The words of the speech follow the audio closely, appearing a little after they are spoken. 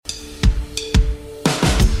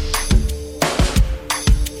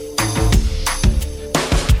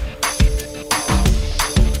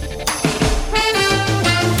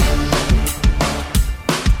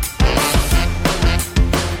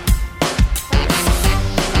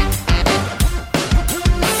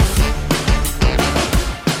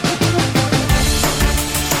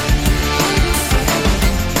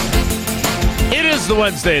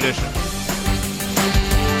Wednesday edition.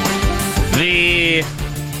 The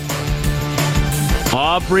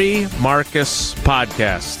Aubrey Marcus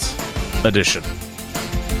Podcast edition.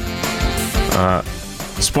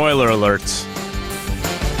 Spoiler alert.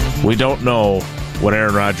 We don't know what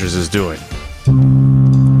Aaron Rodgers is doing.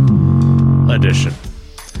 Edition.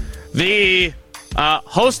 The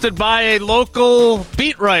hosted by a local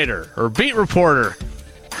beat writer or beat reporter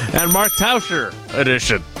and Mark Tauscher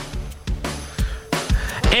edition.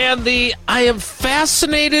 And I am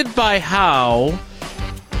fascinated by how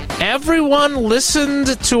everyone listened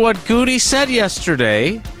to what Goody said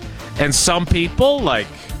yesterday, and some people like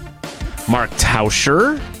Mark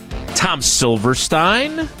Tauscher, Tom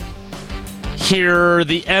Silverstein, hear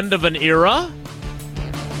the end of an era.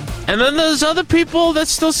 And then there's other people that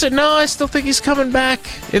still say, no, I still think he's coming back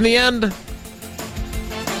in the end.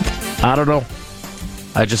 I don't know.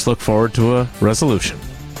 I just look forward to a resolution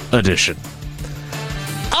edition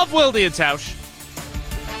of Wilde and Tausch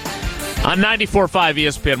on 94.5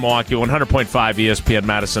 ESPN Milwaukee, 100.5 ESPN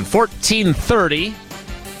Madison, 1430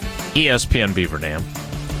 ESPN Beaver Dam,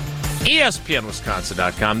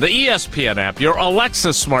 ESPNWisconsin.com, the ESPN app, your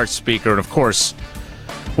Alexa smart speaker, and of course,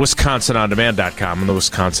 WisconsinOnDemand.com and the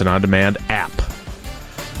Wisconsin On Demand app.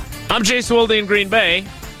 I'm Jason Wilde in Green Bay.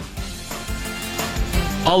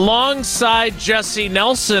 Alongside Jesse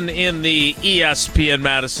Nelson in the ESPN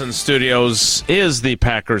Madison studios is the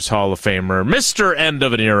Packers Hall of Famer, Mr. End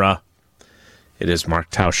of an Era. It is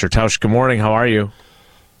Mark Tauscher. Tausch, good morning. How are you?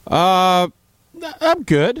 I'm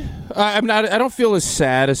good. I'm not. I don't feel as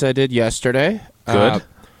sad as I did yesterday. Good.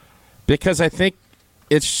 Because I think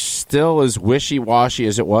it's still as wishy-washy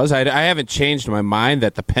as it was. I haven't changed my mind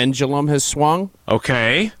that the pendulum has swung.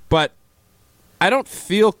 Okay. But I don't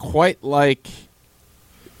feel quite like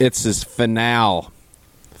it's as finale.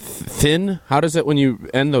 Thin? How does it when you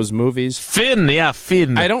end those movies? Finn.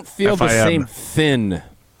 I don't feel the same thin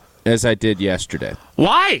as I did yesterday.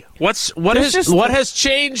 Why? What has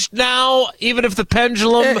changed now, even if the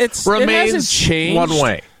pendulum remains changed, one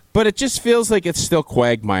way? But it just feels like it's still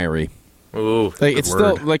quagmiry. Ooh, it's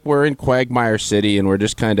still like we're in Quagmire City and we're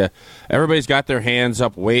just kind of everybody's got their hands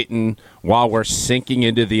up waiting while we're sinking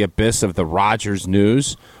into the abyss of the Rodgers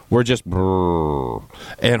news. We're just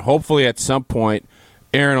and hopefully at some point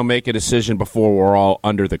Aaron will make a decision before we're all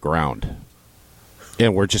under the ground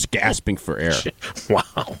and we're just gasping for air.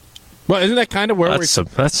 Wow. Well, isn't that kind of where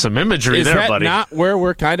that's some imagery there, buddy? Is that not where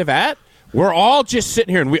we're kind of at? We're all just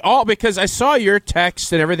sitting here and because I saw your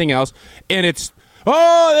text and everything else and it's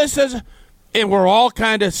and we're all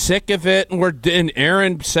kind of sick of it, and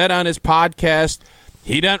Aaron said on his podcast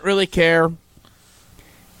he doesn't really care.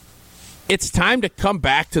 It's time to come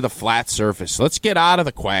back to the flat surface. Let's get out of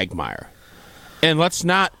the quagmire. And let's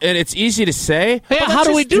not, and it's easy to say. Yeah, how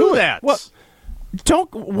do we do that? Well,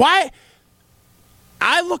 why?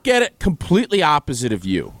 I look at it completely opposite of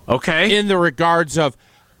you. Okay. In the regards of,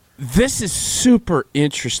 this is super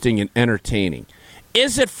interesting and entertaining.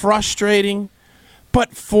 Is it frustrating?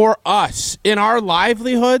 But for us, in our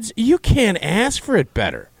livelihoods, you can't ask for it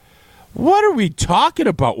better. What are we talking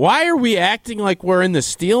about? Why are we acting like we're in the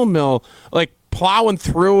steel mill, like plowing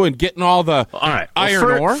through and getting all the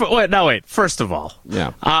iron ore? Wait. First of all,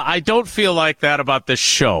 I don't feel like that about this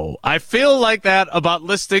show. I feel like that about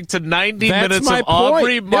listening to 90 minutes of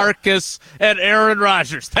Aubrey Marcus and Aaron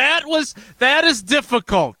Rodgers. That is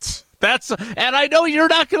difficult. And I know you're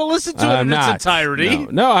not going to listen to it in its entirety.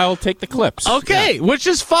 No, I will take the clips. Okay, which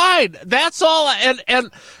is fine. That's all.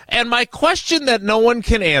 And my question that no one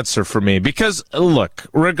can answer for me, because look,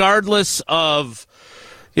 regardless of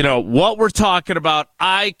what we're talking about,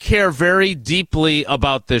 I care very deeply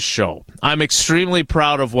about this show. I'm extremely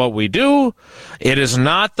proud of what we do. It is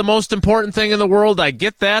not the most important thing in the world. I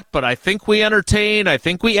get that, but I think we entertain. I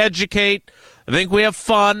think we educate. I think we have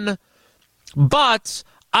fun. But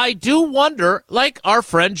I do wonder, like our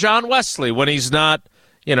friend John Wesley, when he's not,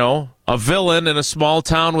 a villain in a small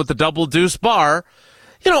town with a double deuce bar,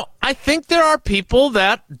 I think there are people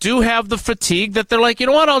that do have the fatigue that they're like, you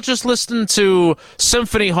know what, I'll just listen to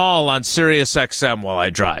Symphony Hall on Sirius XM while I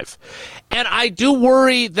drive. And I do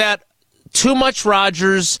worry that too much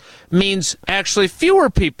Rodgers means actually fewer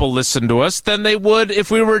people listen to us than they would if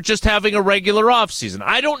we were just having a regular offseason.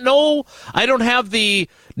 I don't know. I don't have the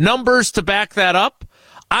numbers to back that up.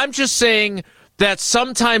 I'm just saying that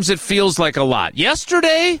sometimes it feels like a lot.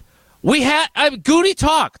 Yesterday, Goody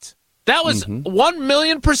talked. That was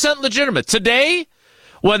 1,000,000% legitimate. Today,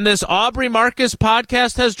 when this Aubrey Marcus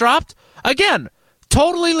podcast has dropped, again,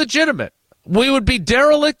 totally legitimate. We would be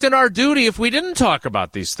derelict in our duty if we didn't talk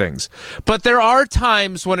about these things. But there are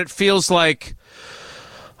times when it feels like,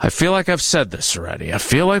 I feel like I've said this already. I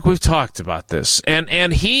feel like we've talked about this. And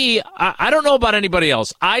I don't know about anybody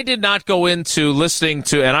else. I did not go into listening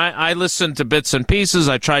to, and I listened to bits and pieces.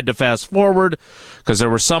 I tried to fast forward because there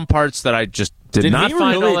were some parts that I just did not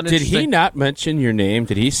find all that interesting. Did he not mention your name?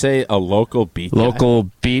 Did he say a local beat Local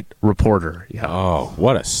beat reporter. Yeah. Oh,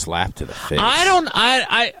 what a slap to the face.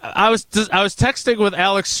 I was texting with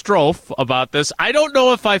Alex Strofe about this. I don't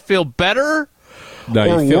know if I feel better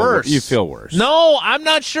or worse. You feel worse. No, I'm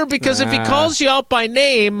not sure, because if he calls you out by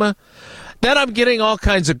name, then I'm getting all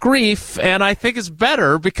kinds of grief, and I think it's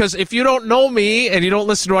better, because if you don't know me and you don't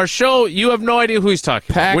listen to our show, you have no idea who he's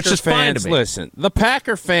talking about, which is fine to me. Listen, the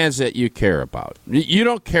Packer fans that you care about, you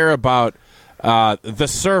don't care about the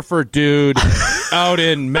surfer dude out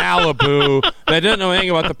in Malibu that doesn't know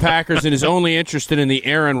anything about the Packers and is only interested in the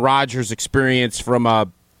Aaron Rodgers experience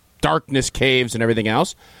from darkness caves and everything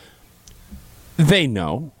else. They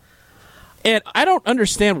know. And I don't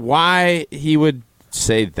understand why he would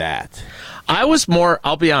say that. I was more,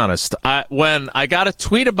 I'll be honest, when I got a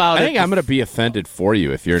tweet about it. I think I'm going to be offended for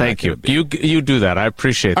you if you're not. Thank you. You do that. I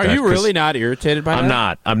appreciate that. Are you really not irritated by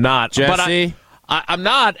that? I'm not. Jesse? But I'm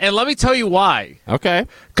not, and let me tell you why. Okay.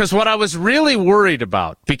 Because what I was really worried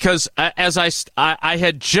about, because as I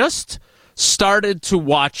had just started to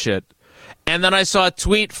watch it, and then I saw a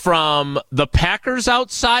tweet from the Packers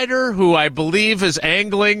Outsider, who I believe is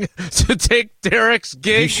angling to take Derek's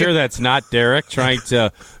gig. You sure that's not Derek trying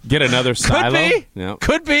to get another silo? Could be. No.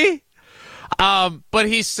 Could be. But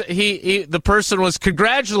the person was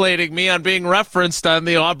congratulating me on being referenced on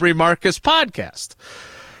the Aubrey Marcus podcast.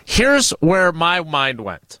 Here's where my mind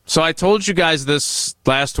went. So I told you guys this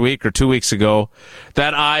last week or 2 weeks ago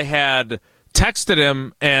that I had texted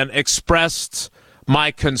him and expressed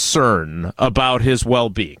my concern about his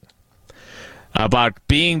well-being, about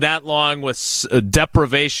being that long with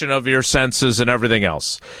deprivation of your senses and everything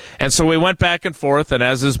else. And so we went back and forth, and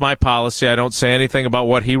as is my policy, I don't say anything about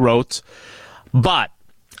what he wrote. But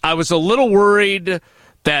I was a little worried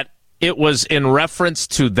that it was in reference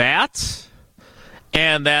to that,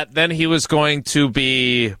 and that then he was going to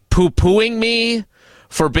be poo-pooing me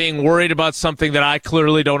for being worried about something that I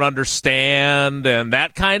clearly don't understand and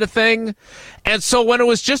that kind of thing. And so when it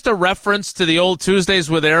was just a reference to the old Tuesdays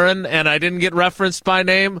with Aaron and I didn't get referenced by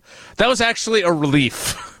name, that was actually a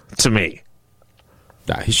relief to me.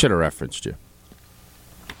 Nah, he should have referenced you.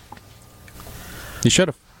 He should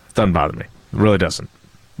have. Doesn't bother me. It really doesn't.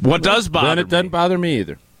 What does bother me? Then it doesn't bother me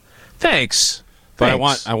either. Thanks. But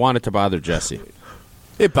I want it to bother Jesse.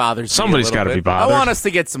 It bothers Somebody's got to be bothered. I want us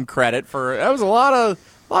to get some credit for that. Was a lot of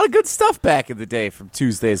good stuff back in the day from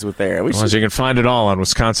Tuesdays with Aaron. You can find it all on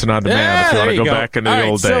Wisconsin On Demand if you want to go back into the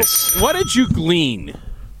old days. So what did you glean?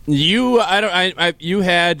 You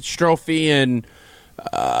had Strophe and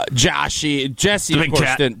Jesse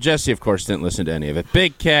of course didn't listen to any of it.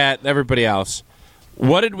 Big Cat, everybody else.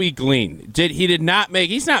 What did we glean?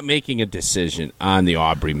 He's not making a decision on the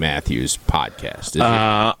Aubrey Matthews podcast,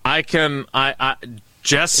 is he?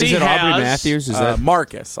 Jesse is it has Aubrey Matthews? Is that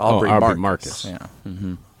Marcus? Aubrey Marcus. Yeah.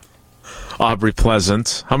 Mm-hmm. Aubrey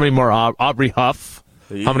Pleasant. How many more? Aubrey Huff.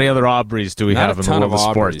 How many other Aubreys do we have in the world of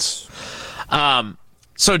sports?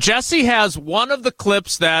 So Jesse has one of the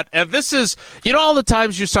clips that, and this is, all the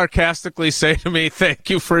times you sarcastically say to me, "Thank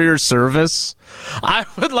you for your service." I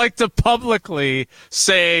would like to publicly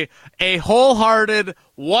say a wholehearted,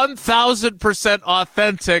 1,000%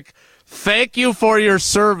 authentic thank you for your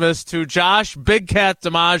service to Josh Big Cat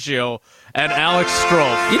DiMaggio and Alex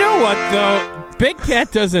Strofe. You know what, though? Big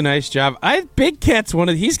Cat does a nice job. Big Cat's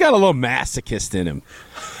he's got a little masochist in him.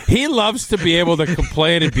 He loves to be able to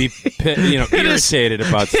complain and be, irritated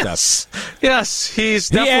about stuff. Yes, he's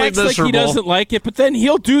definitely he acts miserable. Like he doesn't like it, but then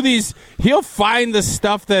he'll find the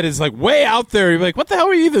stuff that is like way out there. You're like, what the hell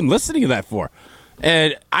are you even listening to that for?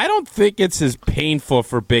 And I don't think it's as painful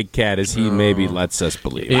for Big Cat as he maybe lets us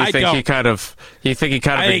believe. You think he kind of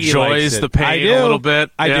enjoys the pain a little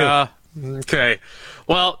bit? I do. Okay.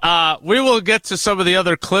 Well, we will get to some of the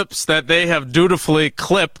other clips that they have dutifully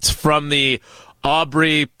clipped from the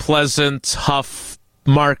Aubrey Pleasant Huff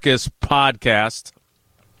Marcus podcast.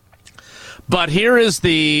 But here is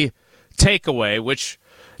the takeaway, which,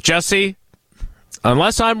 Jesse,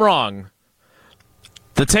 unless I'm wrong,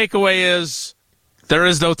 the takeaway is there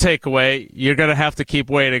is no takeaway. You're going to have to keep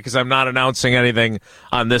waiting because I'm not announcing anything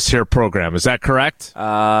on this here program. Is that correct?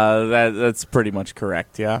 That's pretty much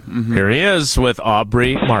correct, yeah. Mm-hmm. Here he is with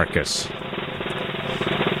Aubrey Marcus.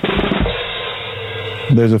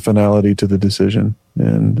 There's a finality to the decision,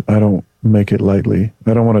 and I don't make it lightly.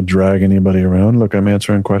 I don't want to drag anybody around. Look, I'm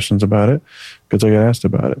answering questions about it because I get asked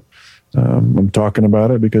about it. I'm talking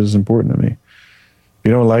about it because it's important to me.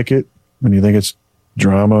 you don't like it, and you think it's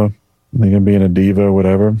drama, thinking being a diva,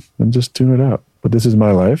 whatever, then just tune it out. But this is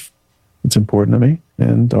my life. It's important to me,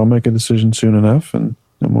 and I'll make a decision soon enough, and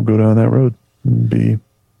we'll go down that road and be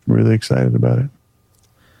really excited about it.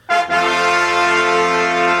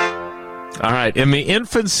 All right. In the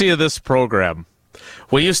infancy of this program,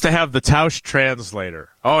 we used to have the Tausch translator.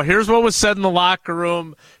 Oh, here's what was said in the locker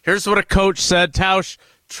room. Here's what a coach said. Tausch,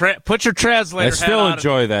 put your translator I still hat on.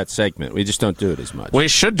 enjoy that segment. We just don't do it as much. We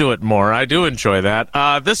should do it more. I do enjoy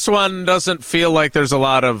that. This one doesn't feel like there's a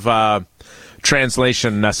lot of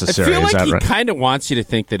translation necessary. I feel Is like that he right? kind of wants you to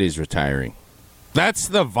think that he's retiring. That's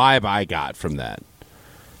the vibe I got from that.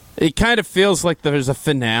 It kind of feels like there's a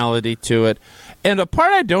finality to it. And the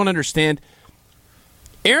part I don't understand,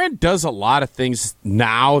 Aaron does a lot of things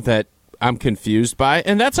now that I'm confused by,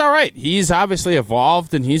 and that's all right. He's obviously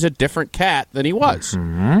evolved, and he's a different cat than he was.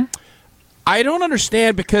 Mm-hmm. I don't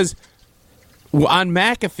understand because on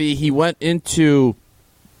McAfee, he went into,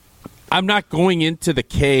 I'm not going into the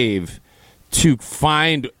cave to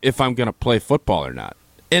find if I'm going to play football or not.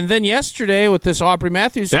 And then yesterday with this Aubrey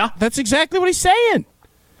Matthews, that's exactly what he's saying.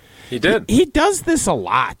 He did. He does this a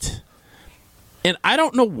lot. And I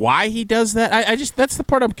don't know why he does that. I just, that's the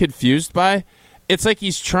part I'm confused by. It's like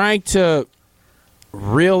he's trying to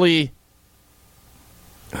really,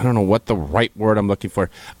 I don't know what the right word I'm looking for.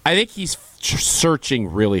 I think he's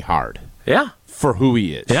searching really hard. Yeah. For who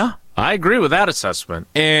he is. Yeah. I agree with that assessment.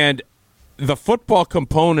 And the football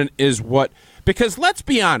component is what, because let's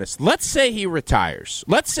be honest, let's say he retires.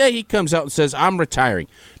 Let's say he comes out and says, I'm retiring.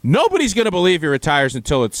 Nobody's going to believe he retires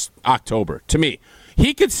until it's October, to me.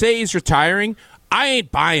 He could say he's retiring. I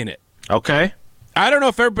ain't buying it. Okay. I don't know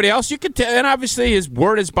if everybody else, you could tell, and obviously his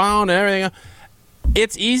word is bound and everything else.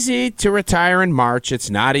 It's easy to retire in March. It's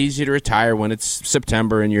not easy to retire when it's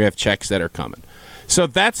September and you have checks that are coming. So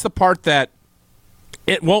that's the part that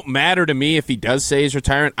it won't matter to me if he does say he's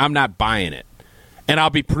retiring. I'm not buying it. And I'll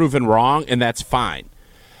be proven wrong, and that's fine.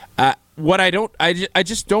 I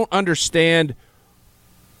just don't understand,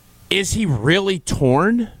 is he really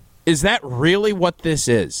torn? Is that really what this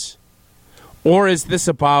is? Or is this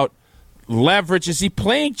about leverage? Is he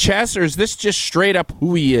playing chess, or is this just straight up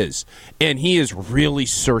who he is? And he is really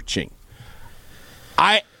searching.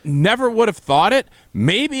 I never would have thought it.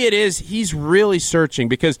 Maybe it is he's really searching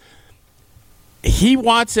because he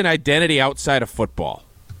wants an identity outside of football.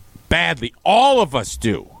 Badly. All of us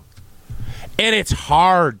do. And it's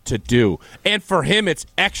hard to do. And for him, it's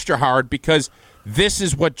extra hard because this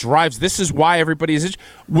is what drives, this is why everybody is.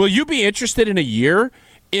 Will you be interested in a year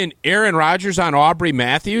in Aaron Rodgers on Aubrey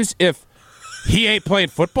Matthews if he ain't playing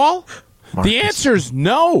football? Marcus. The answer is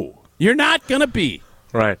no. You're not going to be.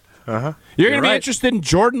 Right. Uh-huh. You're going to be interested in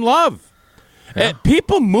Jordan Love. Yeah.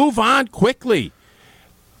 People move on quickly.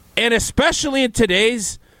 And especially in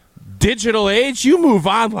today's digital age, you move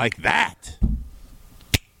on like that.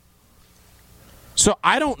 So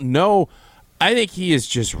I don't know. I think he is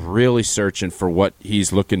just really searching for what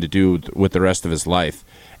he's looking to do with the rest of his life.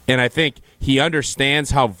 And I think he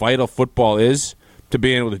understands how vital football is to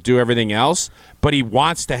being able to do everything else, but he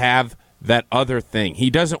wants to have that other thing. He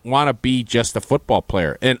doesn't want to be just a football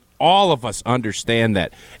player. And all of us understand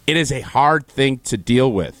that. It is a hard thing to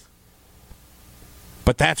deal with.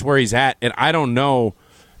 But that's where he's at. And I don't know.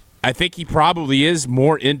 I think he probably is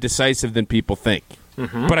more indecisive than people think.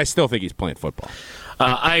 Mm-hmm. But I still think he's playing football.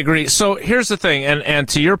 I agree. So here's the thing, and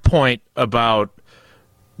to your point about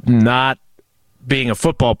not being a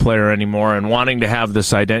football player anymore and wanting to have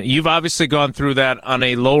this identity, you've obviously gone through that on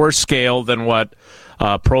a lower scale than what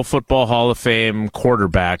Pro Football Hall of Fame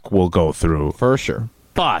quarterback will go through. For sure.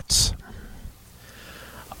 But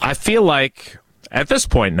I feel like at this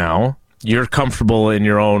point now, you're comfortable in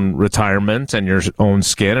your own retirement and your own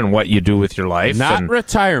skin and what you do with your life. Not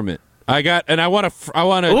retirement. I want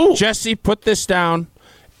to, Jesse, put this down.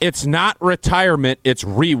 It's not retirement. It's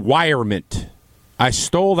rewirement. I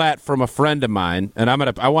stole that from a friend of mine, and I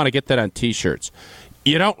want to get that on T-shirts.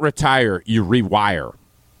 You don't retire. You rewire.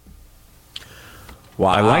 Wow.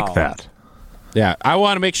 I like that. Yeah, I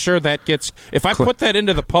want to make sure that gets. If I put that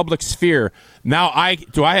into the public sphere, now I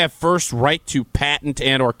have first right to patent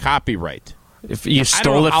and or copyright. If you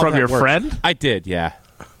stole it from your friend, I did. Yeah.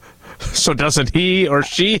 So doesn't he or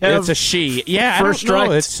she have? It's a she. Yeah, first I don't know.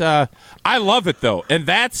 right. It's. I love it though, and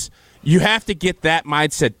that's you have to get that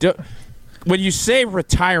mindset. When you say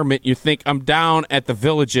retirement, you think I'm down at the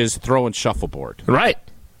Villages throwing shuffleboard, right?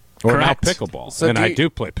 Or correct. now pickleball, so and I do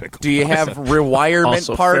play pickleball. Do you have rewirement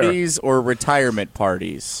parties or retirement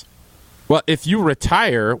parties? Well, if you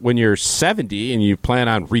retire when you're 70 and you plan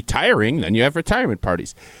on retiring, then you have retirement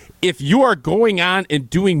parties. if you are going on and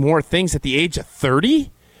doing more things at the age of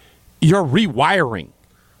 30, you're rewiring.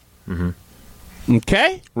 Mm-hmm.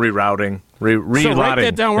 Okay? Rerouting. So write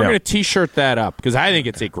that down. We're Yeah. going to T-shirt that up because I think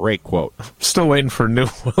it's a great quote. Still waiting for a new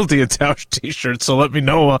Will Diatausch T-shirt, so let me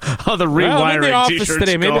know how the Well, I'm rewiring in the office T-shirts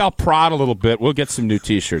today. Maybe go. I'll prod a little bit. We'll get some new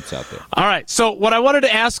T-shirts out there. All right. So what I wanted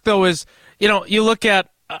to ask, though, is, you look at,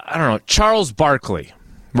 I don't know, Charles Barkley,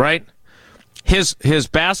 right? His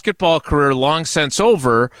basketball career long since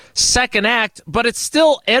over, second act, but it's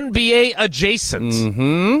still NBA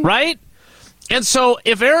adjacent, right? And so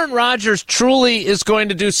if Aaron Rodgers truly is going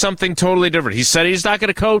to do something totally different, he said he's not going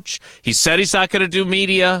to coach, he said he's not going to do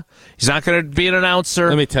media, he's not going to be an announcer.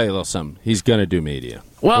 Let me tell you a little something. He's going to do media.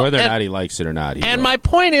 Well, whether or and- not he likes it or not. He And will. my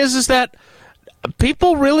point is that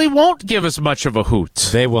people really won't give as much of a hoot.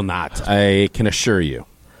 They will not. I can assure you.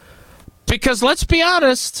 Because let's be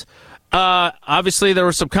honest, obviously there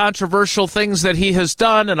were some controversial things that he has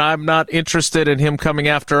done, and I'm not interested in him coming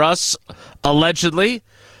after us, allegedly.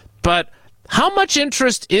 But how much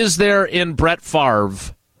interest is there in Brett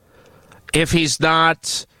Favre if he's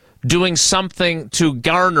not doing something to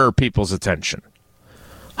garner people's attention?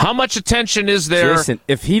 How much attention is there? Jason,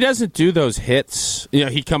 if he doesn't do those hits,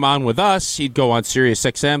 he'd come on with us, he'd go on Sirius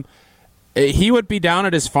XM, he would be down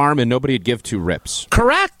at his farm and nobody would give two rips.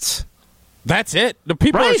 Correct. That's it. The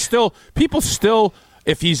people Right. people still,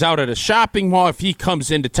 if he's out at a shopping mall, if he comes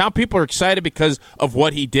into town, people are excited because of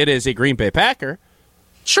what he did as a Green Bay Packer.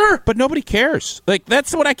 Sure. But nobody cares. Like,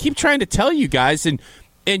 that's what I keep trying to tell you guys, and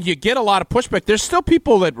you get a lot of pushback. There's still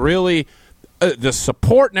people that really, the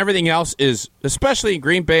support and everything else is, especially in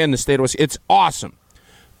Green Bay and the state of Wisconsin, it's awesome.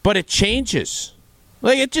 But it changes.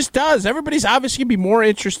 Like, it just does. Everybody's obviously going to be more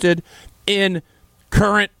interested in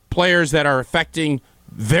current players that are affecting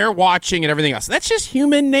their watching and everything else. That's just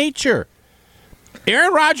human nature.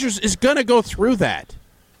 Aaron Rodgers is going to go through that.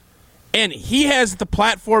 And he has the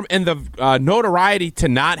platform and the notoriety to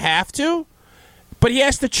not have to, but he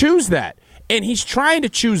has to choose that. And he's trying to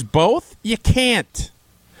choose both. You can't.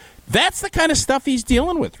 That's the kind of stuff he's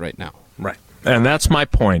dealing with right now. Right. And that's my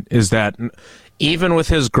point, is that even with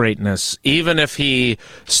his greatness, even if he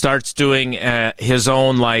starts doing his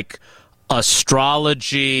own, like,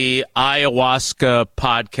 astrology, ayahuasca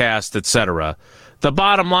podcast, etc., the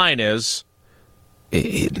bottom line is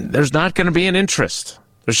there's not going to be an interest.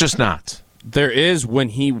 There's just not. There is when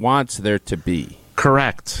he wants there to be.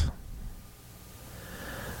 Correct.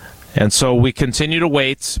 And so we continue to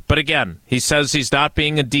wait. But again, he says he's not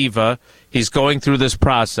being a diva. He's going through this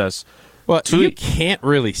process. Well, you can't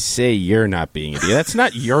really say you're not being a diva. That's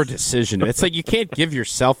not your decision. It's like you can't give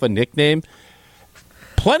yourself a nickname.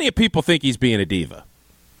 Plenty of people think he's being a diva.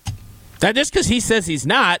 That just because he says he's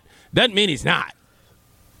not doesn't mean he's not.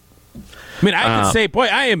 I mean, I could say, boy,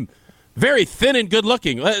 I am very thin and good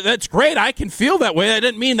looking. That's great. I can feel that way. That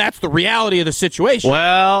doesn't mean that's the reality of the situation.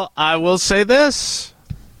 Well, I will say this.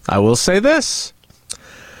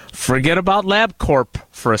 Forget about LabCorp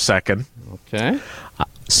for a second. Okay.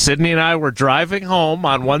 Sydney and I were driving home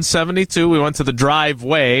on 172. We went to the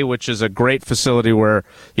Driveway, which is a great facility where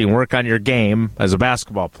you can work on your game as a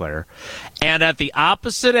basketball player. And at the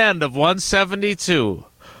opposite end of 172,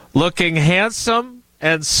 looking handsome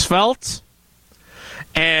and svelte,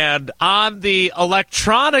 and on the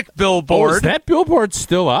electronic billboard. Oh, is that billboard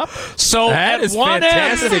still up? So That at is one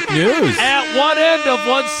fantastic end, news. At one end of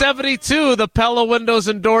 172, the Pella Windows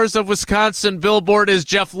and Doors of Wisconsin billboard is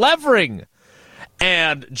Jeff Levering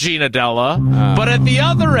and Gina Della. But at the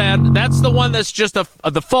other end, that's the one that's just the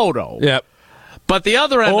photo. Yep. But the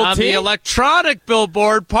other end, Old on T? the electronic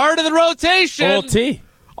billboard, part of the rotation. Old T.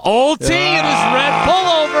 Old T and his red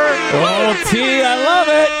pullover. Old T, I love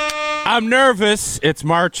it. I'm nervous. It's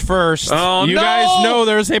March 1st. Oh, you no. guys know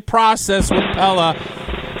there's a process with Pella.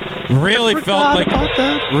 Really felt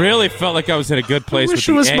like I was in a good place with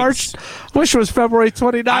the eggs. Wish it was February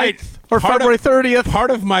 29th or part February of- 30th. Part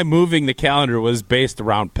of my moving the calendar was based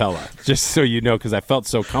around Pella, just so you know, because I felt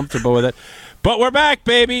so comfortable with it. But we're back,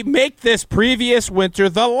 baby. Make this previous winter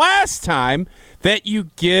the last time that you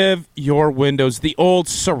give your windows the old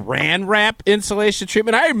saran wrap insulation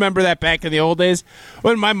treatment. I remember that back in the old days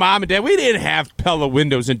when my mom and dad, we didn't have Pella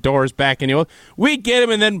windows and doors back in the old. We'd get them,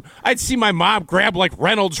 and then I'd see my mom grab like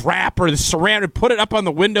Reynolds wrap or the saran and put it up on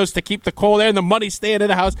the windows to keep the cold air and the money staying in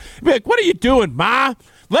the house. I'd be like, what are you doing, Ma?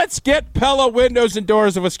 Let's get Pella Windows and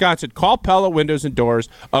Doors of Wisconsin. Call Pella Windows and Doors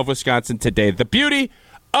of Wisconsin today. The beauty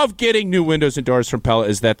of getting new windows and doors from Pella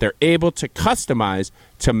is that they're able to customize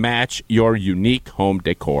to match your unique home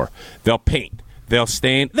decor. They'll paint, they'll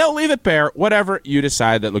stain, they'll leave it bare, whatever you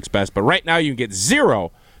decide that looks best. But right now you can get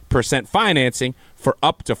 0 0% financing for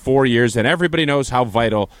up to 4 years, and everybody knows how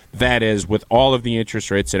vital that is with all of the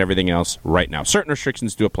interest rates and everything else right now. Certain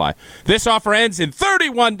restrictions do apply. This offer ends in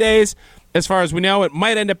 31 days. As far as we know, it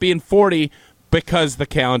might end up being 40 because the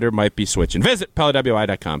calendar might be switching. Visit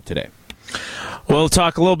PelletWI.com today. We'll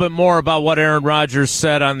talk a little bit more about what Aaron Rodgers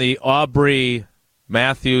said on the Aubrey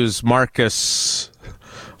Matthews Marcus.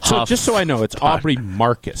 So just so I know, it's Aubrey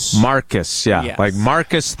Marcus. Marcus, yeah. Yes. Like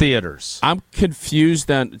Marcus Theaters. I'm confused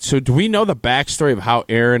on. So do we know the backstory of how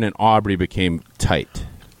Aaron and Aubrey became tight?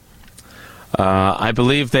 I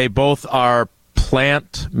believe they both are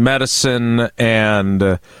plant medicine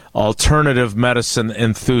and alternative medicine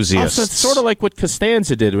enthusiasts. Also, it's sort of like what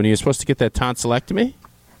Costanza did when he was supposed to get that tonsillectomy.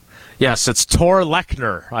 Yes, it's Tor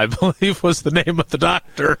Lechner, I believe was the name of the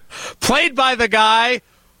doctor, played by the guy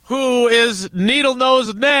who is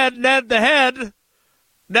Needle-Nosed Ned the Head,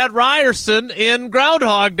 Ned Ryerson in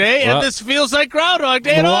Groundhog Day, and this feels like Groundhog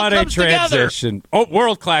Day. It all What a comes together. transition. Oh,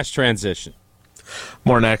 world-class transition.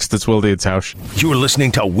 More next. It's Wilde and Tausch. You're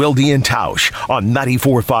listening to Wilde and Tausch on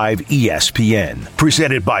 94.5 ESPN.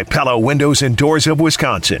 Presented by Pella Windows and Doors of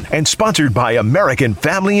Wisconsin and sponsored by American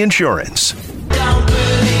Family Insurance. Don't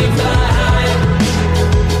believe the hype,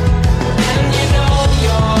 and you know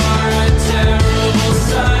you're a terrible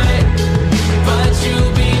sight, but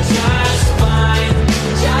you'll be just fine.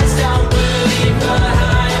 Just don't believe the hype.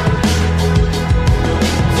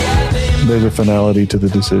 There's a finality to the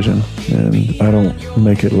decision, and I don't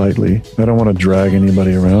make it lightly. I don't want to drag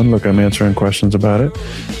anybody around. Look, I'm answering questions about it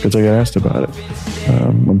because I get asked about it.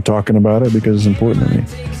 I'm talking about it because it's important to me.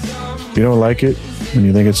 If you don't like it and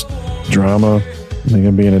you think it's drama, you think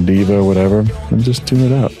I'm being a diva or whatever, then just tune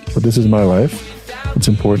it out. But this is my life. It's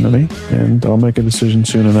important to me, and I'll make a decision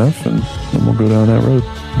soon enough, and then we'll go down that road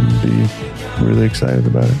and be really excited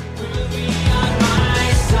about it.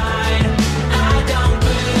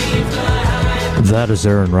 That is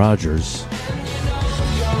Aaron Rodgers.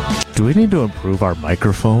 Do we need to improve our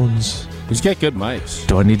microphones? He's got good mics.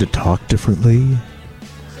 Do I need to talk differently?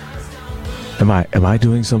 Am I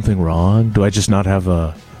doing something wrong? Do I just not have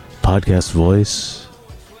a podcast voice?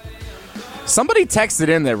 Somebody texted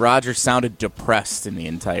in that Rodgers sounded depressed in the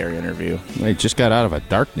entire interview. He just got out of a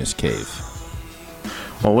darkness cave.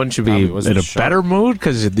 Well, wouldn't you Probably be wasn't in a sharp. better mood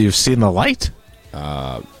because you've seen the light?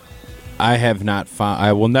 I have not found.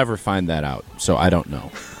 I will never find that out, so I don't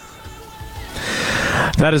know.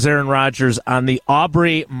 That is Aaron Rodgers on the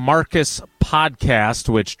Aubrey Marcus podcast,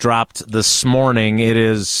 which dropped this morning. It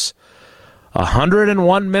is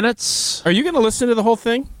 101 minutes. Are you going to listen to the whole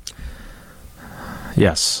thing?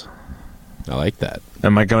 Yes. I like that.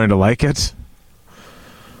 Am I going to like it?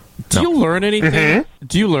 Do you learn anything?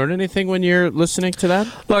 Do you learn anything when you're listening to that?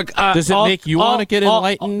 Look, Does it make you want to get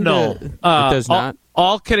enlightened? No, It does not.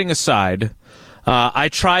 All kidding aside, I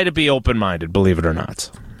try to be open-minded, believe it or not.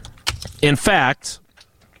 In fact,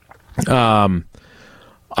 our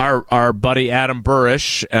buddy Adam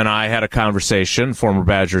Burish and I had a conversation, former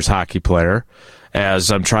Badgers hockey player,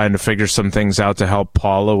 as I'm trying to figure some things out to help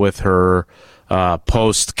Paula with her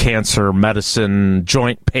post-cancer medicine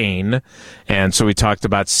joint pain. And so we talked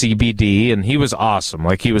about CBD, and he was awesome.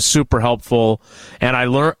 Like, he was super helpful. And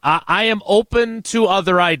I am open to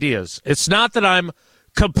other ideas. It's not that I'm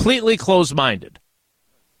completely closed-minded.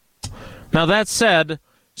 Now, that said,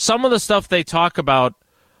 some of the stuff they talk about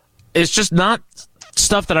is just not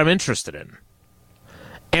stuff that I'm interested in.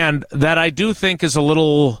 And that I do think is a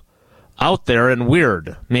little out there and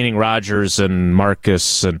weird, meaning Rodgers and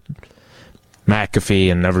Marcus and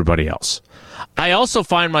McAfee and everybody else. I also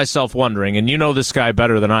find myself wondering, and you know this guy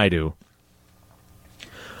better than I do,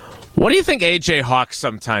 what do you think A.J. Hawk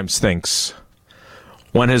sometimes thinks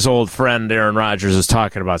when his old friend Aaron Rodgers is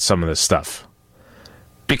talking about some of this stuff?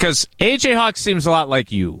 Because A.J. Hawk seems a lot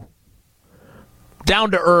like you.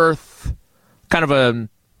 Down to earth, kind of a,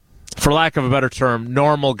 for lack of a better term,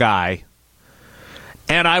 normal guy.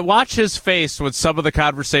 And I watch his face when some of the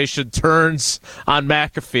conversation turns on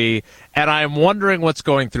McAfee, and I'm wondering what's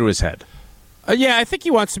going through his head. Yeah, I think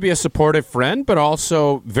he wants to be a supportive friend, but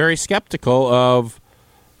also very skeptical of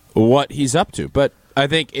what he's up to. But I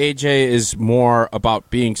think AJ is more about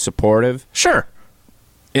being supportive. Sure.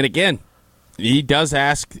 And again, he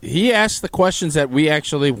asks the questions that we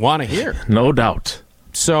actually want to hear. No doubt.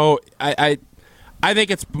 So I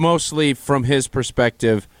think it's mostly from his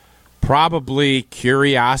perspective, probably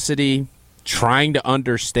curiosity, trying to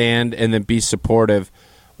understand and then be supportive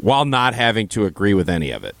while not having to agree with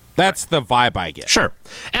any of it. That's the vibe I get. Sure.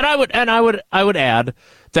 And I would add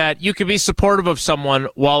that you can be supportive of someone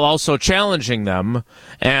while also challenging them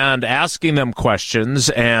and asking them questions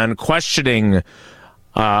and questioning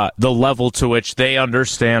the level to which they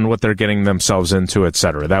understand what they're getting themselves into,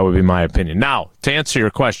 etc. That would be my opinion. Now, to answer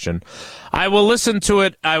your question, I will listen to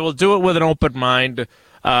it. I will do it with an open mind.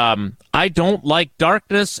 I don't like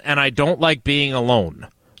darkness, and I don't like being alone.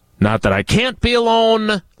 Not that I can't be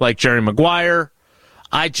alone, like Jerry Maguire.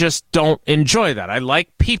 I just don't enjoy that. I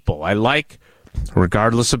like people. I like,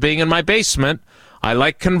 regardless of being in my basement, I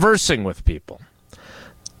like conversing with people.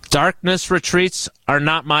 Darkness retreats are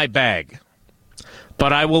not my bag.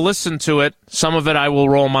 But I will listen to it. Some of it I will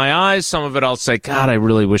roll my eyes. Some of it I'll say, God, I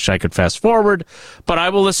really wish I could fast forward. But I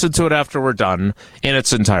will listen to it after we're done in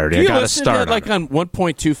its entirety. Do you I got to listen start to it on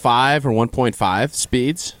 1.25 or 1.5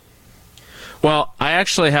 speeds? Well, I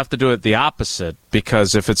actually have to do it the opposite,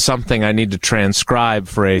 because if it's something I need to transcribe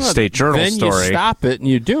for a state journal then story, you stop it and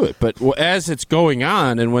you do it. But as it's going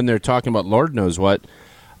on, and when they're talking about Lord knows what,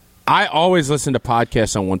 I always listen to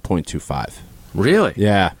podcasts on 1.25. really?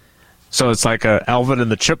 Yeah. So it's like a Alvin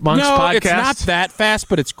and the Chipmunks No, podcast? it's not that fast,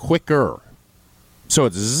 but it's quicker. So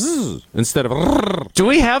it's zzz instead of rrr. Do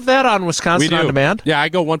we have that on We Wisconsin do. On Demand? Yeah, I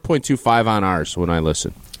go 1.25 on ours when I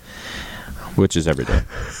listen, which is every day.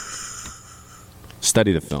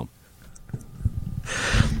 Study the film.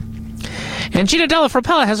 And Gina Della from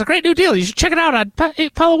Pella has a great new deal. You should check it out on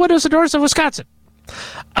Pella Windows and Doors of Wisconsin.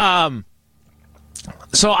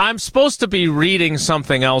 So I'm supposed to be reading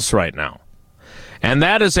something else right now. And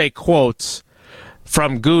that is a quote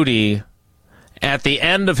from Goody at the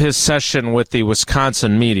end of his session with the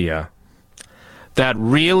Wisconsin media that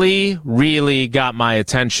really, really got my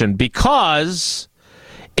attention, because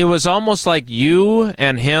it was almost like you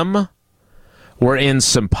and him were in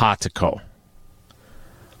simpatico.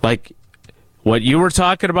 Like what you were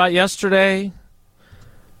talking about yesterday,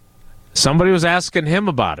 somebody was asking him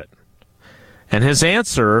about it. And his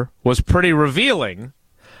answer was pretty revealing.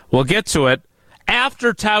 We'll get to it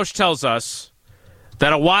after Tausch tells us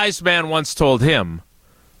that a wise man once told him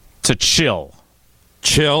to chill.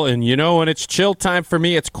 Chill, and you know when it's chill time for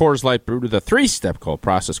me, it's Coors Light brewed with a 3-step cold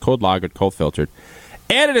process, cold lagered, cold filtered.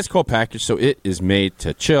 And it is cold packaged, so it is made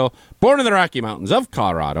to chill. Born in the Rocky Mountains of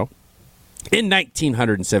Colorado in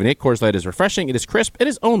 1978, Coors Light is refreshing. It is crisp. It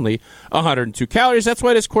is only 102 calories. That's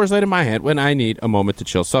why it is Coors Light in my hand when I need a moment to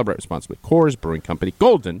chill. Celebrate responsibly. Coors Brewing Company,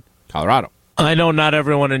 Golden, Colorado. I know not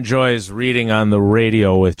everyone enjoys reading on the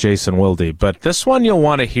radio with Jason Wilde, but this one you'll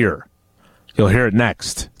want to hear. You'll hear it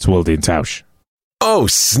next. It's Wilde and Tausch. Oh,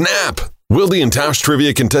 snap! Wilde and Tausch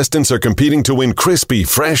trivia contestants are competing to win crispy,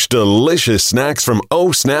 fresh, delicious snacks from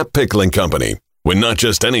Oh Snap Pickling Company. When not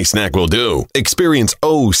just any snack will do, experience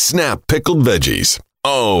Oh Snap Pickled Veggies.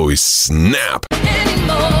 Oh, snap!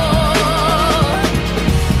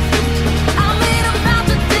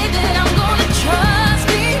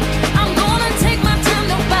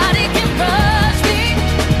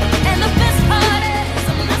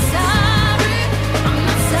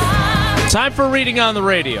 Time for reading on the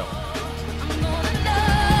radio.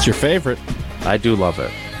 It's your favorite. I do love it.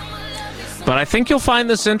 But I think you'll find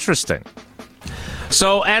this interesting.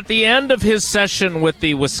 So at the end of his session with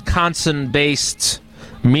the Wisconsin-based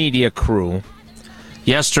media crew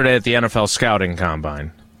yesterday at the NFL Scouting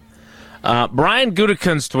Combine, Brian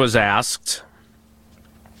Gutekunst was asked,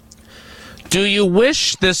 do you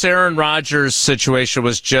wish this Aaron Rodgers situation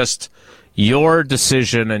was just your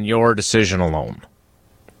decision and your decision alone?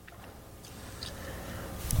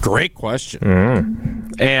 Great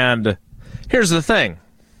question. And here's the thing.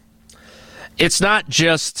 It's not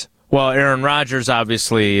just, well, Aaron Rodgers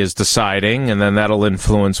obviously is deciding, and then that'll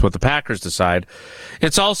influence what the Packers decide.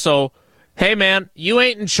 It's also, hey, man, you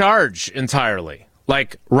ain't in charge entirely.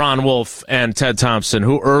 Like Ron Wolf and Ted Thompson,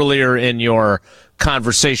 who earlier in your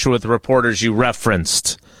conversation with the reporters you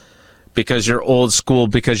referenced because you're old school,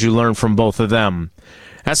 because you learned from both of them.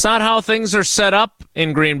 That's not how things are set up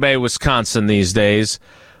in Green Bay, Wisconsin these days.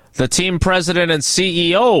 The team president and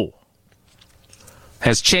CEO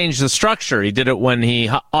has changed the structure. He did it when he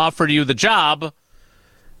offered you the job,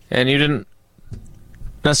 and you didn't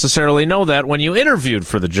necessarily know that when you interviewed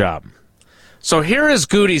for the job. So here is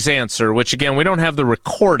Goody's answer, which, again, we don't have the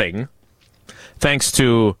recording, thanks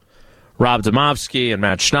to Rob Domofsky and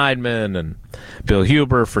Matt Schneidman and Bill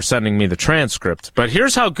Huber for sending me the transcript. But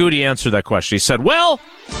here's how Goody answered that question. He said, well,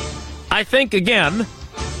 I think, again,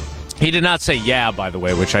 he did not say yeah, by the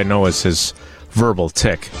way, which I know is his verbal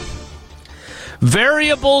tick.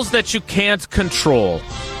 Variables that you can't control.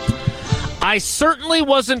 I certainly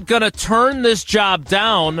wasn't going to turn this job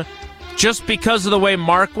down just because of the way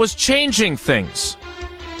Mark was changing things.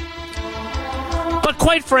 But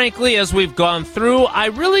quite frankly, as we've gone through, I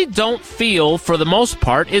really don't feel, for the most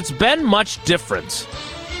part, it's been much different.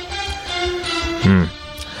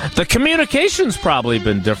 The communication's probably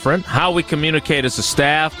been different, how we communicate as a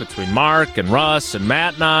staff between Mark and Russ and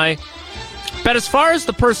Matt and I. But as far as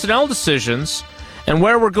the personnel decisions and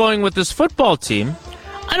where we're going with this football team,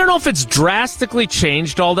 I don't know if it's drastically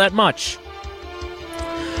changed all that much.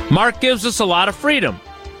 Mark gives us a lot of freedom,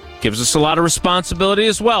 gives us a lot of responsibility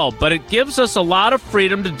as well, but it gives us a lot of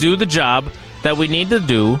freedom to do the job that we need to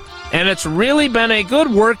do, and it's really been a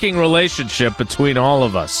good working relationship between all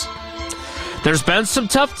of us. There's been some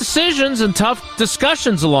tough decisions and tough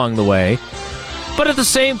discussions along the way, but at the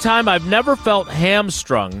same time, I've never felt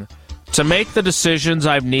hamstrung to make the decisions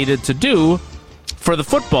I've needed to do for the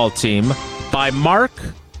football team by Mark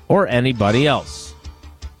or anybody else.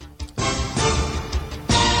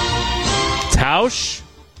 Tausch,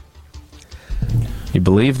 you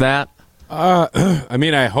believe that? I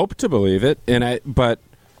mean, I hope to believe it, but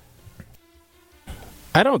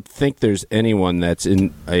I don't think there's anyone that's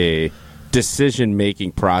in a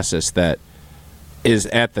decision-making process that is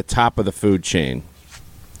at the top of the food chain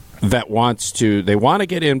that they want to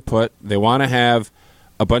get input, they want to have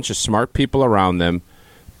a bunch of smart people around them,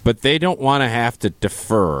 but they don't want to have to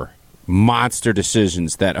defer monster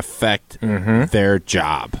decisions that affect their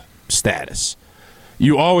job status.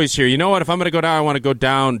 You always hear, you know what, if I'm going to go down, I want to go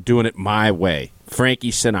down doing it my way.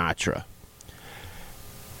 Frankie Sinatra.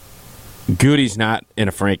 Goody's not in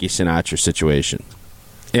a Frankie Sinatra situation.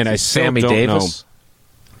 And I still Sammy don't Davis?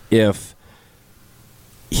 know if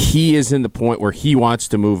he is in the point where he wants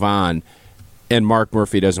to move on and Mark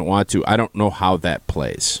Murphy doesn't want to. I don't know how that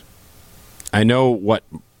plays. I know what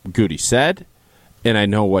Goody said, and I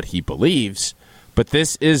know what he believes, but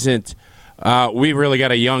this isn't, we really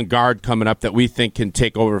got a young guard coming up that we think can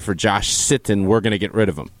take over for Josh Sitton. We're going to get rid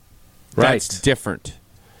of him. Right. That's different.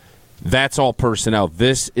 That's all personnel.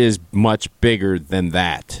 This is much bigger than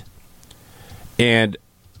that. And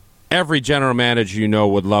every general manager you know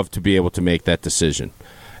would love to be able to make that decision.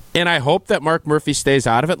 And I hope that Mark Murphy stays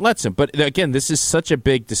out of it, lets him. But again, this is such a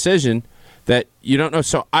big decision that you don't know.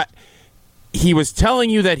 So he was telling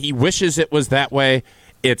you that he wishes it was that way.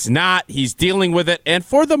 It's not. He's dealing with it. And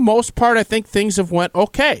for the most part, I think things have went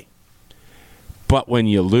okay. But when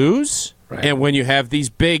you lose and when you have these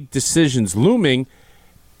big decisions looming,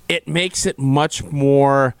 it makes it much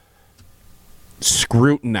more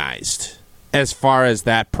scrutinized as far as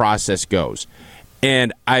that process goes.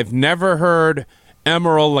 And I've never heard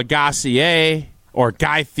Emeril Lagasse or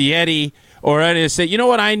Guy Fieri or any say, you know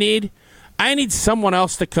what I need? I need someone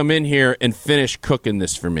else to come in here and finish cooking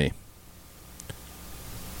this for me.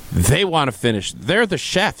 They want to finish. They're the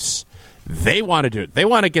chefs. They want to do it. They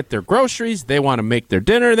want to get their groceries. They want to make their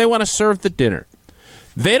dinner. They want to serve the dinner.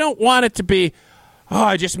 They don't want it to be, oh,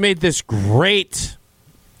 I just made this great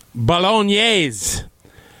bolognese.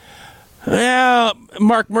 Well,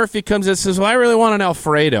 Mark Murphy comes in and says, well, I really want an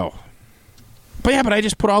Alfredo. But I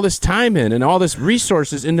just put all this time in and all this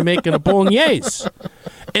resources into making a bolognese.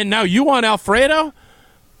 And now you want Alfredo?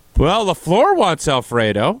 Well, LaFleur wants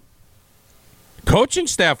Alfredo. Coaching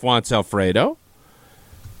staff wants Alfredo.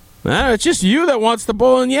 It's just you that wants the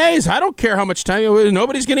bolognese. I don't care how much time.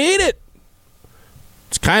 Nobody's going to eat it.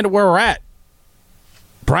 It's kind of where we're at.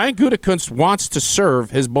 Brian Gutekunst wants to serve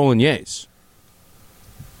his bolognese.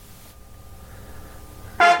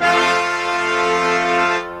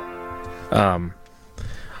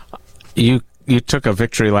 You took a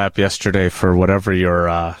victory lap yesterday for whatever your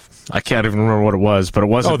I can't even remember what it was, but it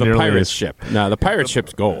wasn't the nearly pirate as ship. No, the pirate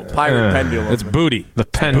ship's gold. Pirate pendulum. It's booty. the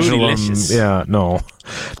pendulum. Bootylicious. Yeah, no,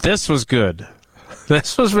 this was good.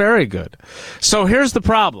 This was very good. So here's the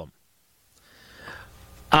problem.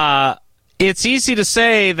 It's easy to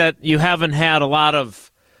say that you haven't had a lot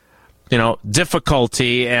of,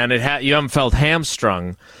 difficulty and you haven't felt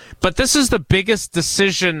hamstrung, but this is the biggest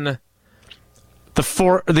decision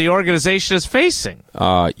the organization is facing.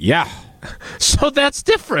 Yeah. So that's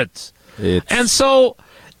different. And so,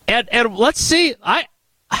 and let's see.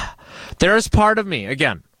 There is part of me,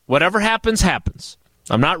 again, whatever happens, happens.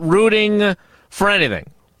 I'm not rooting for anything.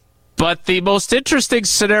 But the most interesting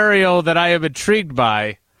scenario that I am intrigued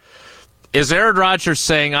by is Aaron Rodgers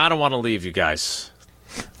saying, I don't want to leave you guys.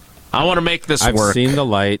 I want to make this work. I've seen the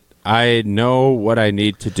light. I know what I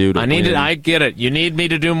need to do to win. I get it. You need me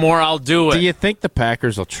to do more, I'll do it. Do you think the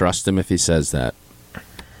Packers will trust him if he says that?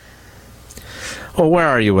 Well, where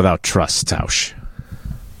are you without trust, Tausch?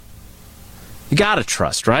 You got to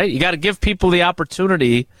trust, right? You got to give people the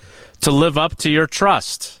opportunity to live up to your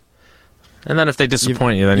trust. And then if they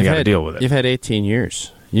disappoint you, then you got to deal with it. You've had 18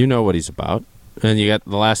 years. You know what he's about. And you got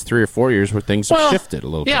the last 3 or 4 years where things have shifted a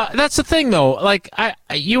little bit. Yeah, that's the thing, though. Like,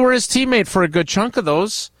 you were his teammate for a good chunk of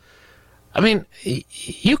those. I mean,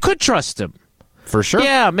 you could trust him. For sure.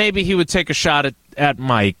 Yeah, maybe he would take a shot at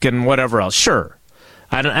Mike and whatever else. Sure.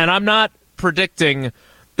 And I'm not predicting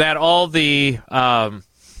that all the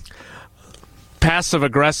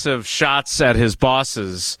passive-aggressive shots at his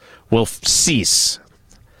bosses will cease.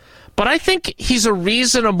 But I think he's a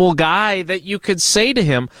reasonable guy that you could say to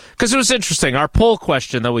him, because it was interesting, our poll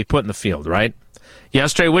question that we put in the field, right,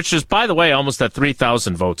 yesterday, which is, by the way, almost at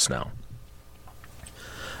 3,000 votes now.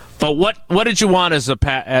 But what did you want as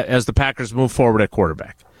the Packers move forward at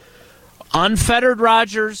quarterback? Unfettered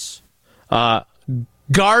Rodgers,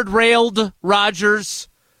 guardrailed Rodgers,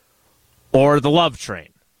 or the love train?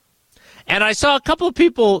 And I saw a couple of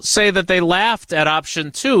people say that they laughed at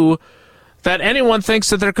option 2, that anyone thinks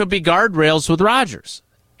that there could be guardrails with Rodgers.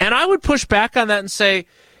 And I would push back on that and say,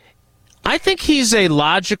 I think he's a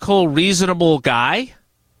logical, reasonable guy.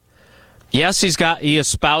 Yes, he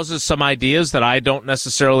espouses some ideas that I don't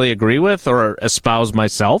necessarily agree with or espouse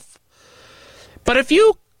myself. But if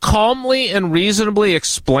you calmly and reasonably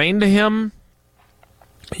explain to him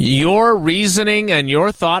your reasoning and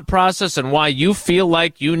your thought process and why you feel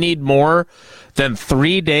like you need more than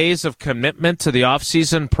 3 days of commitment to the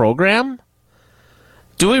offseason program,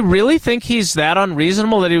 do we really think he's that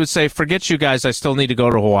unreasonable that he would say, forget you guys, I still need to go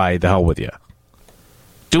to Hawaii, the hell with you?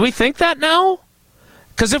 Do we think that now?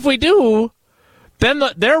 Because if we do, then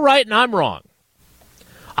they're right and I'm wrong.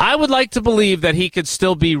 I would like to believe that he could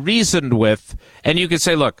still be reasoned with, and you could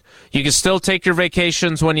say, look, you can still take your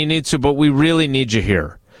vacations when you need to, but we really need you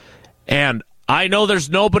here. And I know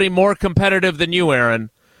there's nobody more competitive than you,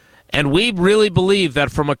 Aaron, and we really believe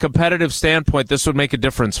that from a competitive standpoint, this would make a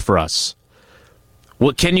difference for us.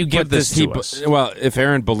 What can you give this to us? Well, if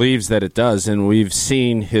Aaron believes that it does, and we've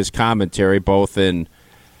seen his commentary both in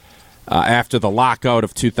after the lockout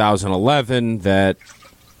of 2011 that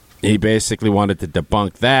he basically wanted to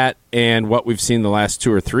debunk that, and what we've seen the last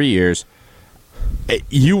 2 or 3 years,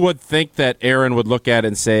 you would think that Aaron would look at it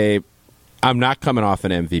and say, I'm not coming off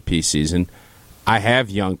an MVP season. I have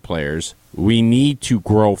young players. We need to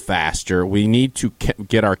grow faster. We need to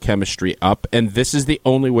get our chemistry up, and this is the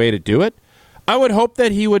only way to do it. I would hope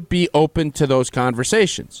that he would be open to those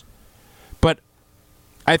conversations. But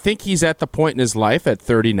I think he's at the point in his life at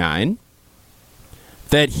 39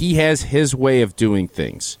 that he has his way of doing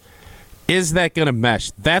things. Is that going to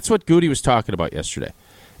mesh? That's what Goody was talking about yesterday.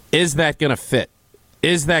 Is that going to fit?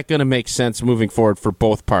 Is that going to make sense moving forward for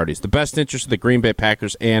both parties? The best interest of the Green Bay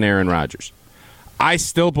Packers and Aaron Rodgers. I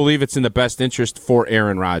still believe it's in the best interest for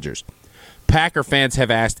Aaron Rodgers. Packer fans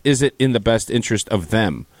have asked, is it in the best interest of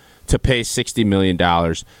them to pay $60 million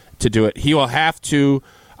to do it? He will have to.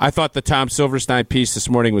 I thought the Tom Silverstein piece this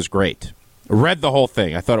morning was great. Read the whole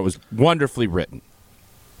thing. I thought it was wonderfully written.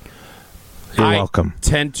 You're welcome. I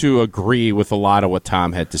tend to agree with a lot of what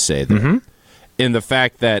Tom had to say there. In the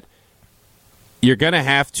fact that you're going to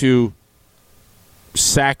have to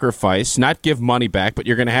sacrifice, not give money back, but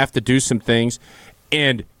you're going to have to do some things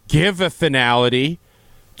and give a finality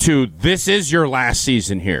to this is your last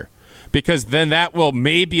season here. Because then that will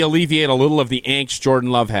maybe alleviate a little of the angst Jordan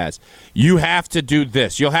Love has. You have to do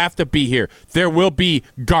this. You'll have to be here. There will be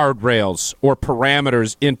guardrails or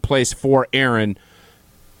parameters in place for Aaron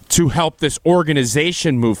to help this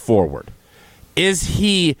organization move forward. Is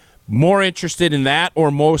he more interested in that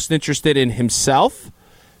or most interested in himself?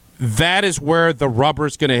 That is where the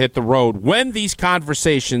rubber's going to hit the road when these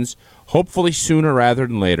conversations, hopefully sooner rather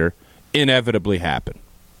than later, inevitably happen.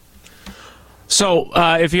 So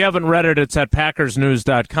if you haven't read it, it's at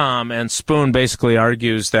PackersNews.com, and Spoon basically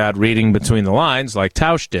argues that, reading between the lines, like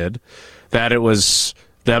Tausch did, that it was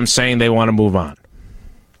them saying they want to move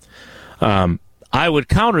on. I would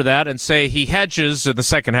counter that and say he hedges in the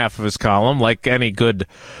second half of his column, like any good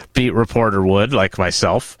beat reporter would, like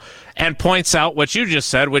myself, and points out what you just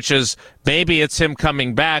said, which is maybe it's him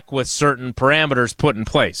coming back with certain parameters put in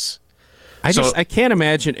place. I can't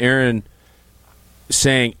imagine Aaron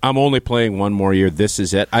saying, I'm only playing one more year, this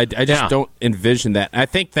is it. I just don't envision that. I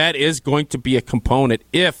think that is going to be a component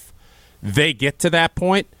if they get to that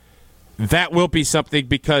point. That will be something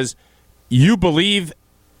because you believe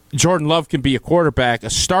Jordan Love can be a quarterback, a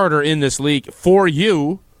starter in this league for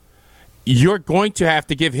you. You're going to have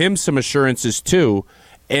to give him some assurances too,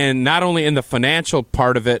 and not only in the financial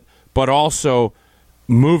part of it, but also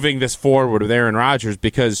moving this forward with Aaron Rodgers,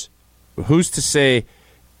 because who's to say,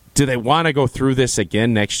 do they want to go through this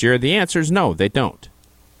again next year? The answer is no, they don't.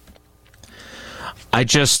 I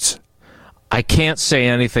can't say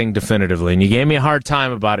anything definitively, and you gave me a hard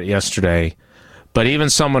time about it yesterday, but even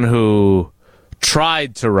someone who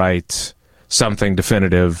tried to write something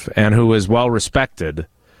definitive and who is well respected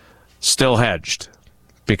still hedged,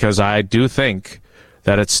 because I do think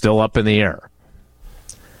that it's still up in the air.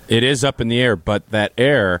 It is up in the air, but that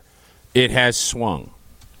air, it has swung.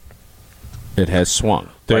 It has swung.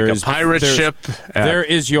 Like a pirate ship at There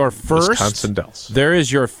is your Wisconsin Dells. There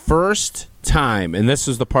is your first time, and this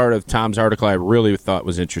is the part of Tom's article I really thought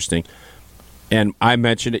was interesting, and I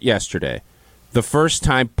mentioned it yesterday. The first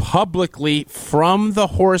time publicly from the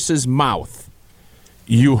horse's mouth,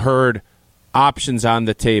 you heard options on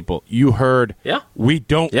the table. You heard, Yeah.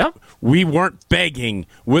 we weren't begging.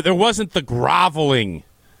 There wasn't the groveling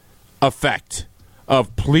effect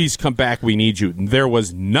of please come back, we need you. There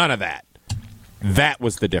was none of that. That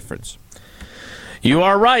was the difference. You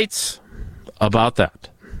are right about that.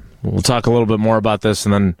 We'll talk a little bit more about this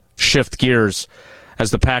and then shift gears as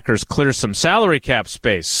the Packers clear some salary cap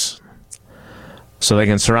space so they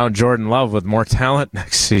can surround Jordan Love with more talent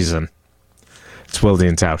next season. It's Wilde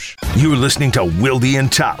and Tausch. You're listening to Wilde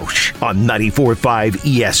and Tausch on 94.5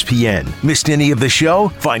 ESPN. Missed any of the show?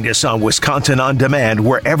 Find us on Wisconsin On Demand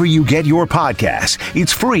wherever you get your podcasts.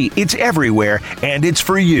 It's free, it's everywhere, and it's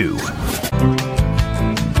for you.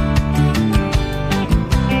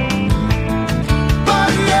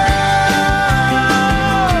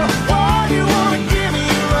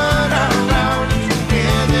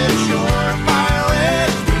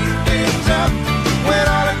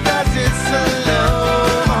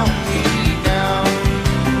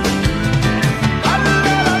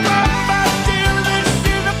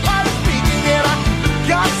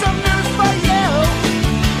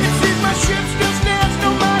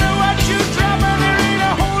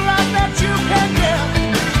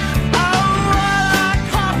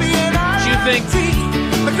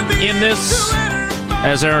 In this,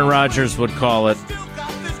 as Aaron Rodgers would call it,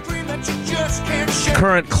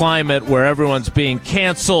 current climate where everyone's being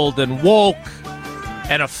canceled and woke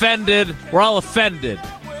and offended, we're all offended.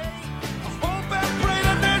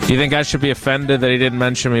 Do you think I should be offended that he didn't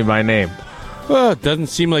mention me by name? Well, it doesn't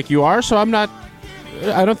seem like you are, so I'm not.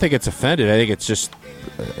 I don't think it's offended. I think it's just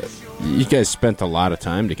you guys spent a lot of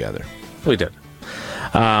time together. We did.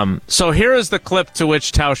 So here is the clip to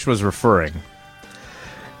which Tausch was referring.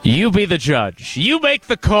 You be the judge. You make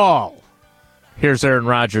the call. Here's Aaron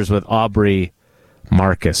Rodgers with Aubrey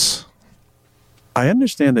Marcus. I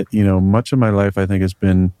understand that, much of my life I think has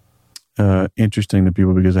been interesting to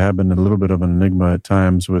people because I have been a little bit of an enigma at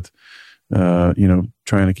times with, trying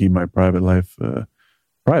to keep my private life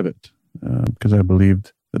private because I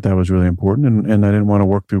believed that was really important. And I didn't want to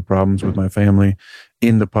work through problems with my family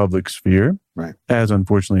in the public sphere, right? As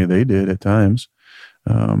unfortunately they did at times.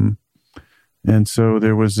 And so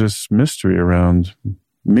there was this mystery around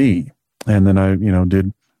me. And then I,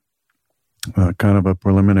 did kind of a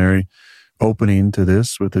preliminary opening to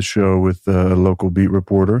this with a show with a local beat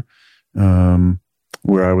reporter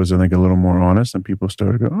where I was, I think, a little more honest and people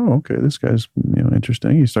started to go, oh, okay, this guy's,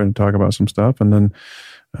 interesting. He started to talk about some stuff. And then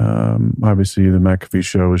obviously the McAfee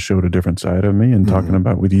show showed a different side of me and talking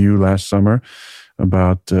about with you last summer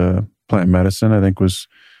about plant medicine, I think was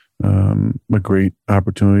a great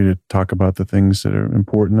opportunity to talk about the things that are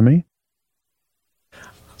important to me.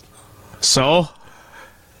 So?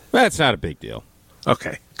 That's not a big deal.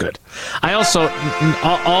 Okay, good. I also,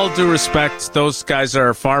 all due respect, those guys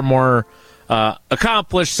are far more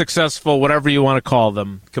accomplished, successful, whatever you want to call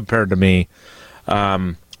them, compared to me.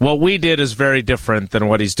 What we did is very different than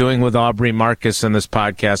what he's doing with Aubrey Marcus in this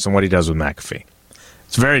podcast and what he does with McAfee.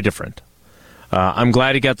 It's very different. I'm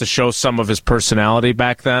glad he got to show some of his personality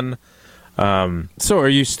back then. So are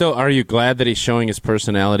you glad that he's showing his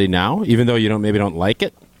personality now, even though you maybe don't like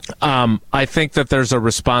it? I think that there's a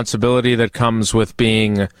responsibility that comes with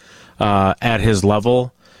being at his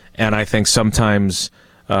level, and I think sometimes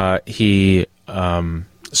he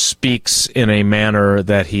speaks in a manner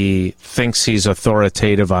that he thinks he's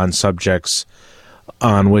authoritative on subjects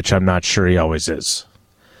on which I'm not sure he always is.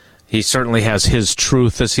 He certainly has his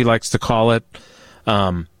truth, as he likes to call it.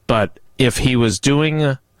 But if he was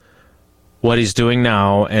doing what he's doing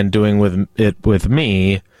now and doing with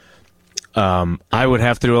me, I would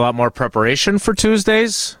have to do a lot more preparation for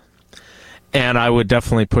Tuesdays, and I would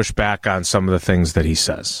definitely push back on some of the things that he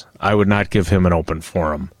says. I would not give him an open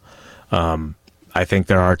forum. I think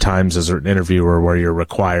there are times as an interviewer where you're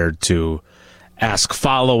required to ask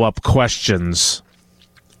follow-up questions,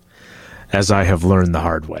 as I have learned the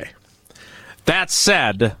hard way. That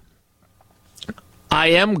said, I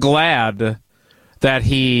am glad that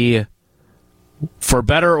he, for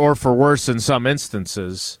better or for worse in some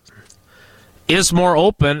instances, is more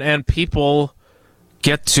open and people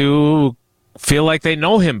get to feel like they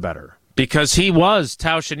know him better. Because he was,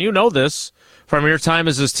 Tausch, and you know this from your time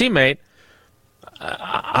as his teammate,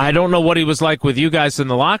 I don't know what he was like with you guys in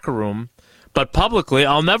the locker room, But publicly,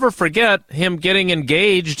 I'll never forget him getting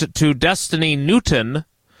engaged to Destiny Newton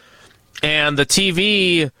and the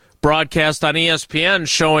TV broadcast on ESPN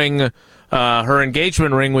showing her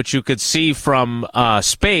engagement ring, which you could see from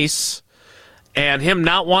space, and him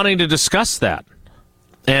not wanting to discuss that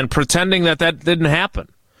and pretending that didn't happen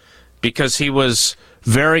because he was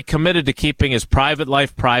very committed to keeping his private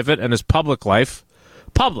life private and his public life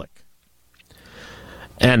public.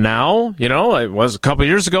 And now, it was a couple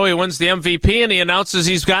years ago, he wins the MVP and he announces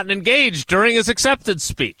he's gotten engaged during his acceptance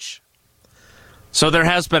speech. So there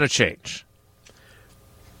has been a change.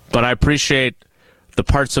 But I appreciate the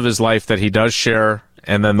parts of his life that he does share,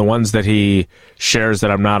 and then the ones that he shares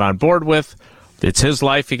that I'm not on board with. It's his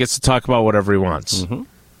life. He gets to talk about whatever he wants. Mm-hmm.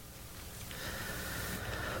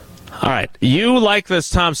 All right. You like this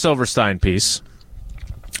Tom Silverstein piece,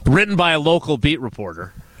 written by a local beat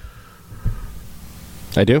reporter.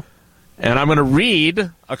 I do. And I'm going to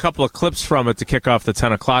read a couple of clips from it to kick off the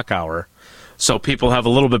 10 o'clock hour so people have a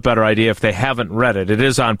little bit better idea if they haven't read it. It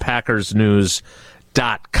is on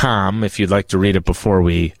PackersNews.com if you'd like to read it before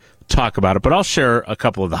we talk about it. But I'll share a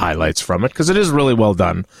couple of the highlights from it because it is really well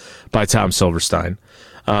done by Tom Silverstein.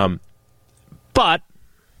 But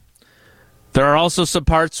there are also some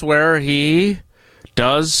parts where he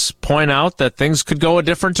does point out that things could go a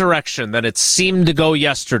different direction than it seemed to go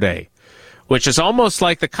yesterday, which is almost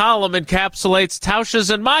like the column encapsulates Tausch's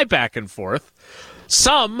and my back and forth.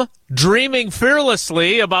 Some dreaming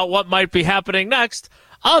fearlessly about what might be happening next,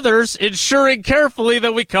 others ensuring carefully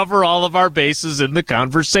that we cover all of our bases in the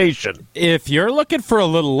conversation. If you're looking for a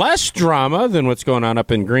little less drama than what's going on up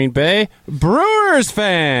in Green Bay, Brewers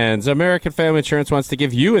fans, American Family Insurance wants to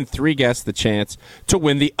give you and 3 guests the chance to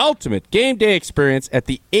win the ultimate game day experience at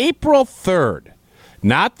the April 3rd.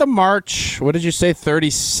 Not the March,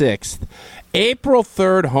 36th. April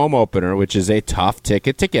 3rd home opener, which is a tough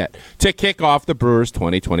ticket to get, to kick off the Brewers'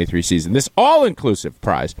 2023 season. This all-inclusive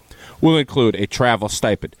prize will include a travel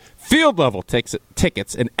stipend, field-level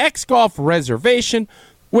tickets, an X-Golf reservation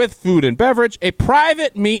with food and beverage, a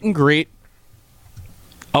private meet and greet,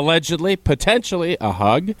 allegedly, potentially, a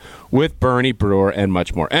hug with Bernie Brewer, and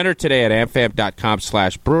much more. Enter today at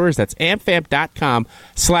amfam.com/brewers. That's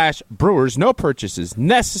amfam.com/brewers. No purchases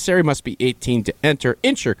necessary. Must be 18 to enter.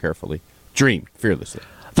 Insure carefully. Dream fearlessly.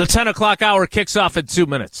 The 10 o'clock hour kicks off in 2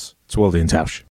 minutes. It's Wilde and Tausch.